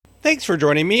Thanks for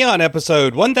joining me on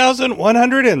episode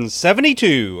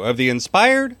 1172 of the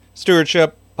Inspired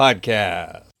Stewardship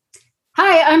Podcast.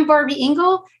 Hi, I'm Barbie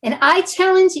Engel, and I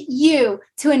challenge you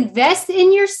to invest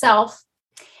in yourself,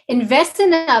 invest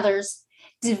in others,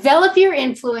 develop your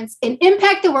influence, and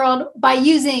impact the world by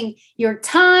using your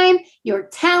time, your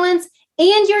talents,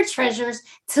 and your treasures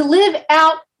to live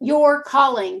out your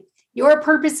calling, your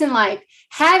purpose in life.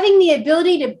 Having the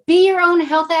ability to be your own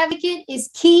health advocate is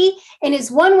key and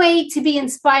is one way to be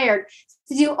inspired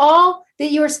to do all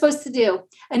that you are supposed to do.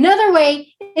 Another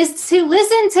way is to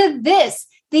listen to this,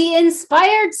 the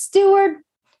Inspired Steward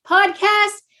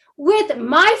podcast with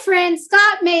my friend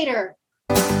Scott Mater.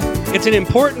 It's an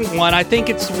important one. I think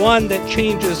it's one that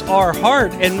changes our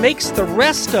heart and makes the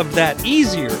rest of that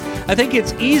easier. I think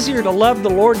it's easier to love the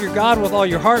Lord your God with all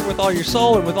your heart, with all your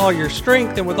soul, and with all your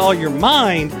strength, and with all your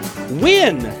mind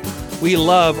when we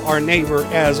love our neighbor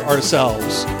as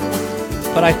ourselves.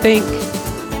 But I think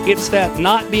it's that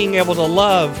not being able to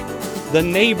love the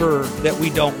neighbor that we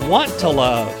don't want to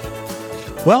love.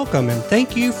 Welcome and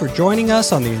thank you for joining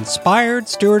us on the Inspired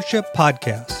Stewardship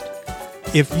Podcast.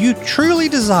 If you truly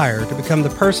desire to become the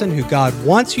person who God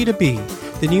wants you to be,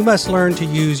 then you must learn to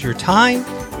use your time,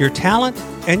 your talent,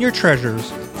 and your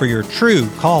treasures for your true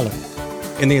calling.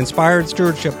 In the Inspired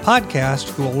Stewardship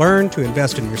Podcast, you will learn to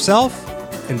invest in yourself,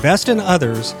 invest in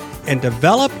others, and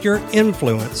develop your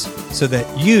influence so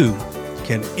that you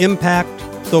can impact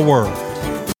the world.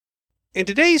 In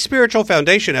today's Spiritual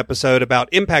Foundation episode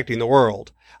about impacting the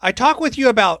world, I talk with you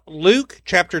about Luke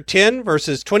chapter 10,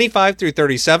 verses 25 through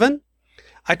 37.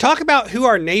 I talk about who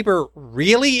our neighbor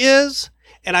really is,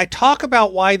 and I talk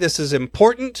about why this is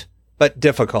important but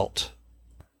difficult.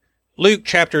 Luke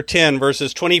chapter 10,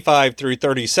 verses 25 through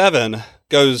 37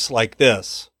 goes like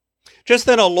this. Just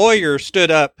then a lawyer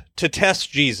stood up to test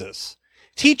Jesus.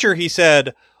 "Teacher," he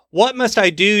said, "what must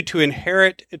I do to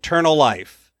inherit eternal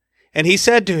life?" And he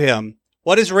said to him,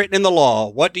 "What is written in the law?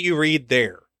 What do you read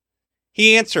there?"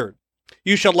 He answered,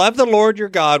 "You shall love the Lord your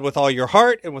God with all your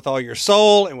heart and with all your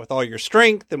soul and with all your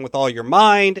strength and with all your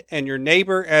mind, and your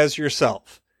neighbor as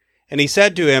yourself." And he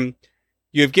said to him,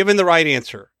 "You have given the right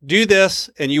answer. Do this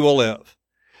and you will live."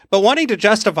 But wanting to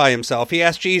justify himself, he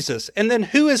asked Jesus, "And then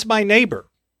who is my neighbor?"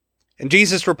 And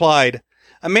Jesus replied,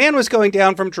 "A man was going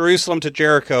down from Jerusalem to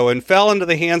Jericho and fell into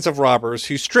the hands of robbers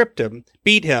who stripped him,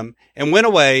 beat him, and went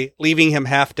away, leaving him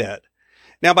half dead.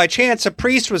 Now by chance a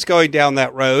priest was going down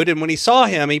that road, and when he saw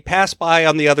him, he passed by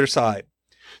on the other side.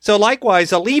 So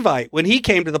likewise a Levite, when he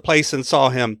came to the place and saw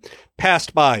him,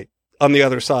 passed by on the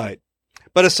other side.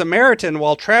 But a Samaritan,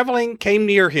 while traveling, came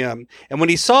near him, and when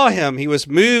he saw him, he was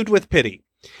moved with pity.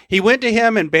 He went to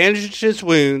him and bandaged his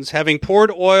wounds, having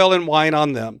poured oil and wine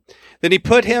on them. Then he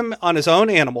put him on his own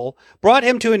animal, brought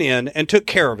him to an inn, and took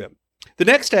care of him. The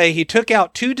next day he took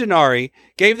out 2 denarii,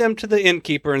 gave them to the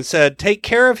innkeeper, and said, 'Take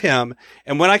care of him,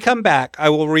 and when I come back, I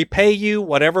will repay you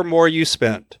whatever more you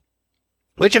spent.'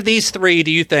 Which of these 3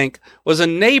 do you think was a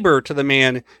neighbor to the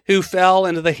man who fell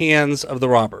into the hands of the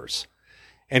robbers?"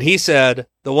 And he said,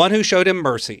 "The one who showed him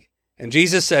mercy." And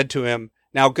Jesus said to him,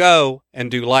 "Now go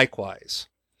and do likewise."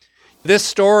 This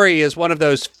story is one of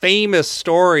those famous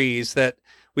stories that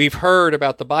we've heard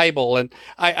about the Bible. And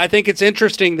I think it's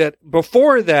interesting that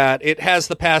before that, it has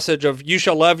the passage of, "You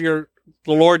shall love the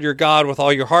Lord your God with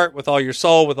all your heart, with all your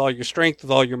soul, with all your strength,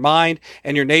 with all your mind,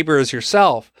 and your neighbor as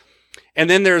yourself." And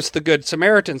then there's the Good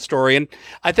Samaritan story. And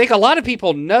I think a lot of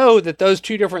people know that those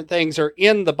 2 different things are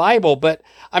in the Bible, but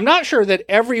I'm not sure that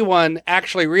everyone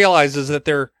actually realizes that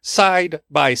they're side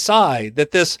by side,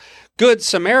 that this Good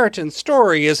Samaritan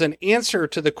story is an answer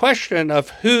to the question of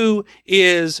who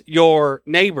is your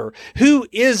neighbor? Who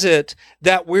is it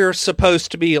that we're supposed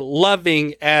to be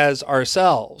loving as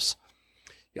ourselves?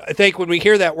 I think when we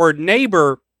hear that word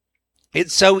neighbor,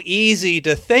 it's so easy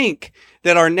to think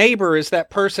that our neighbor is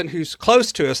that person who's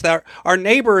close to us, that our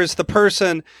neighbor is the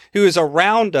person who is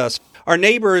around us. Our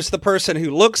neighbor is the person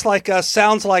who looks like us,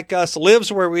 sounds like us,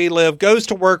 lives where we live, goes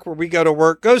to work where we go to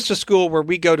work, goes to school where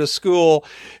we go to school,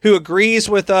 who agrees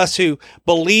with us, who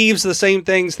believes the same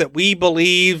things that we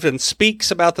believe and speaks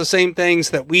about the same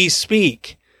things that we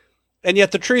speak. And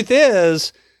yet the truth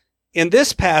is, in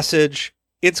this passage,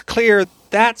 it's clear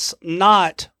that's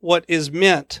not what is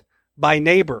meant by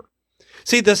neighbor.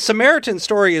 See, the Samaritan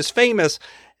story is famous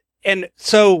and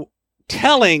so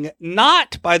telling,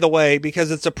 not, by the way, because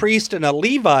it's a priest and a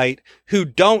Levite who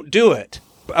don't do it.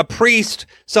 A priest,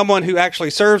 someone who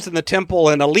actually serves in the temple,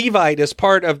 and a Levite is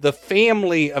part of the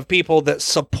family of people that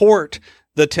support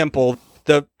the temple,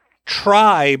 the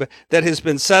tribe that has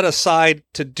been set aside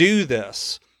to do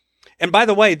this. And by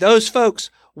the way, those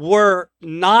folks were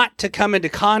not to come into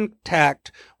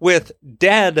contact with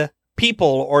dead people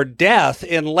or death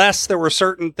unless there were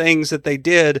certain things that they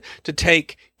did to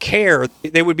take care.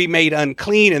 They would be made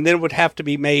unclean and then would have to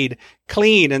be made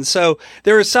clean. And so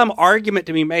there is some argument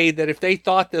to be made that if they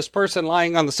thought this person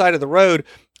lying on the side of the road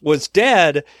was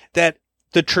dead, that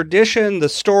the tradition, the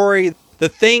story, the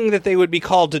thing that they would be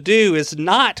called to do is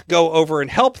not go over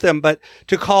and help them, but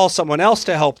to call someone else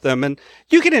to help them. And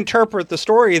you can interpret the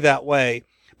story that way.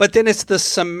 But then it's the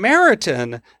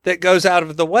Samaritan that goes out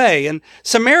of the way. And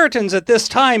Samaritans at this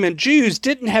time and Jews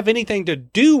didn't have anything to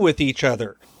do with each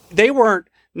other. They weren't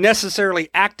necessarily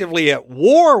actively at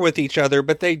war with each other,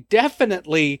 but they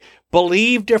definitely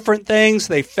believed different things.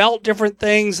 They felt different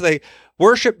things. They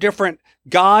worshiped different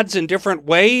gods in different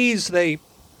ways. They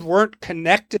weren't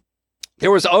connected. There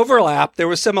was overlap. There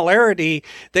was similarity.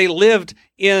 They lived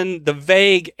in the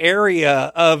vague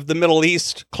area of the Middle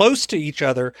East close to each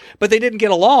other, but they didn't get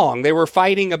along. They were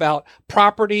fighting about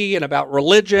property and about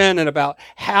religion and about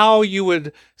how you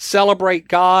would celebrate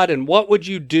God and what would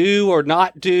you do or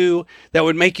not do that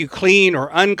would make you clean or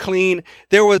unclean.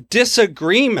 There was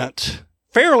disagreement,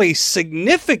 fairly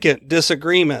significant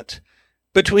disagreement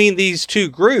between these two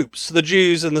groups, the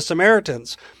Jews and the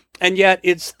Samaritans. And yet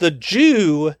it's the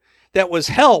Jew that was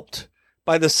helped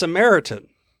by the Samaritan.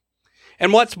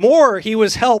 And what's more, he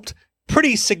was helped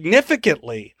pretty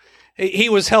significantly. He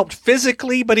was helped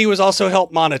physically, but he was also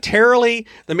helped monetarily.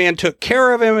 The man took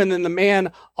care of him, and then the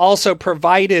man also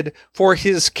provided for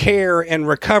his care and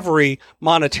recovery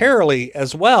monetarily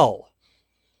as well.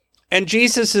 And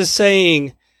Jesus is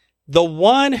saying the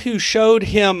one who showed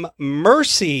him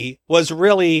mercy was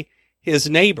really his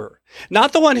neighbor.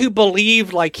 Not the one who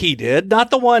believed like he did, not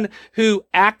the one who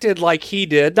acted like he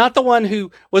did, not the one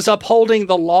who was upholding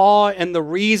the law and the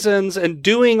reasons and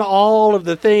doing all of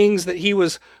the things that he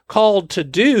was called to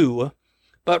do,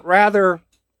 but rather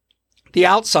the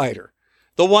outsider,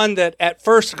 the one that at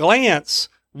first glance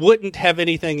wouldn't have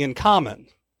anything in common.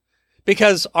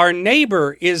 Because our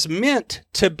neighbor is meant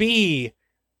to be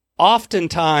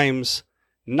oftentimes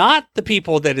not the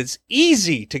people that it's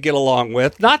easy to get along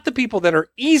with, not the people that are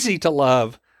easy to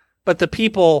love, but the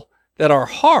people that are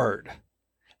hard.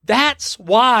 That's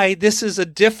why this is a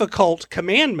difficult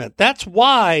commandment. That's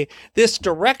why this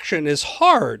direction is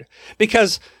hard,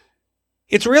 because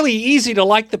it's really easy to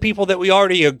like the people that we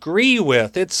already agree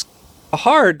with. It's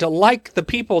hard to like the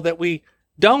people that we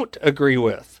don't agree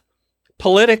with.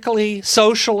 Politically,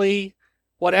 socially,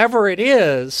 whatever it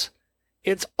is,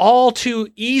 it's all too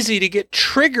easy to get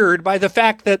triggered by the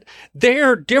fact that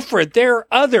they're different, they're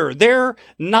other, they're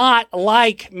not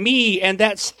like me, and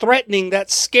that's threatening,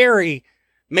 that's scary.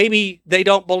 Maybe they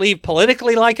don't believe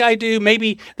politically like I do.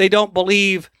 Maybe they don't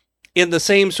believe in the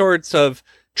same sorts of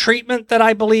treatment that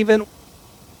I believe in.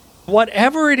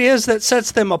 Whatever it is that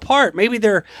sets them apart, maybe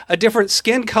they're a different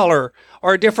skin color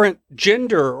or a different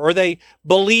gender, or they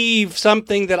believe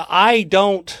something that I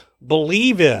don't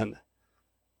believe in.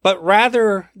 But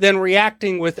rather than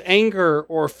reacting with anger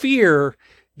or fear,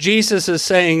 Jesus is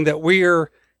saying that we're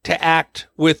to act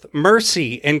with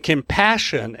mercy and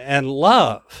compassion and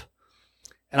love.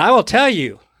 And I will tell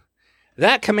you,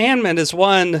 that commandment is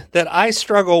one that I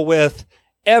struggle with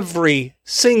every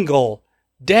single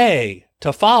day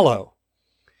to follow.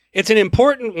 It's an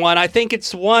important one. I think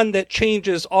it's one that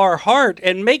changes our heart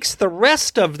and makes the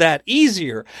rest of that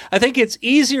easier. I think it's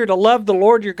easier to love the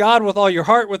Lord your God with all your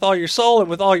heart, with all your soul, and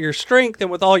with all your strength, and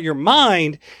with all your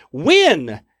mind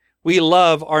when we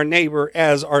love our neighbor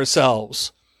as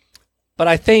ourselves. But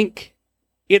I think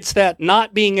it's that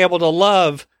not being able to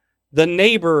love the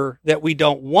neighbor that we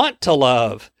don't want to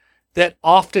love that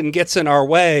often gets in our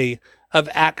way of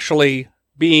actually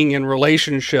being in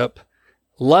relationship,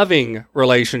 loving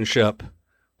relationship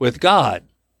with God.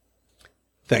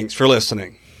 Thanks for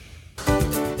listening.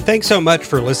 Thanks so much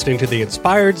for listening to the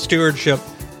Inspired Stewardship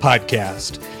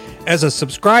Podcast. As a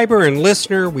subscriber and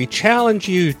listener, we challenge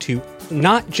you to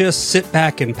not just sit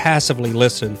back and passively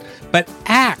listen, but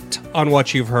act on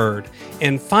what you've heard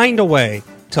and find a way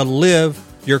to live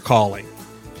your calling.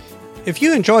 If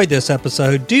you enjoyed this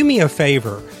episode, do me a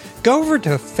favor. Go over to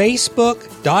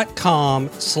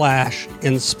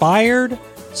facebook.com/inspired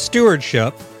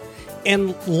stewardship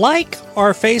and like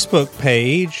our Facebook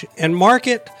page and mark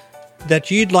it that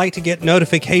you'd like to get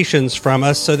notifications from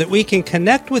us so that we can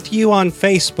connect with you on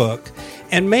Facebook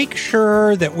and make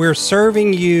sure that we're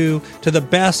serving you to the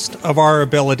best of our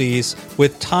abilities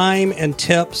with time and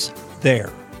tips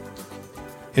there.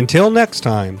 Until next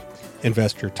time,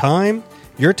 invest your time,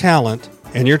 your talent,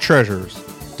 and your treasures.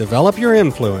 Develop your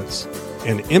influence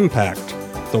and impact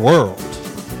the world.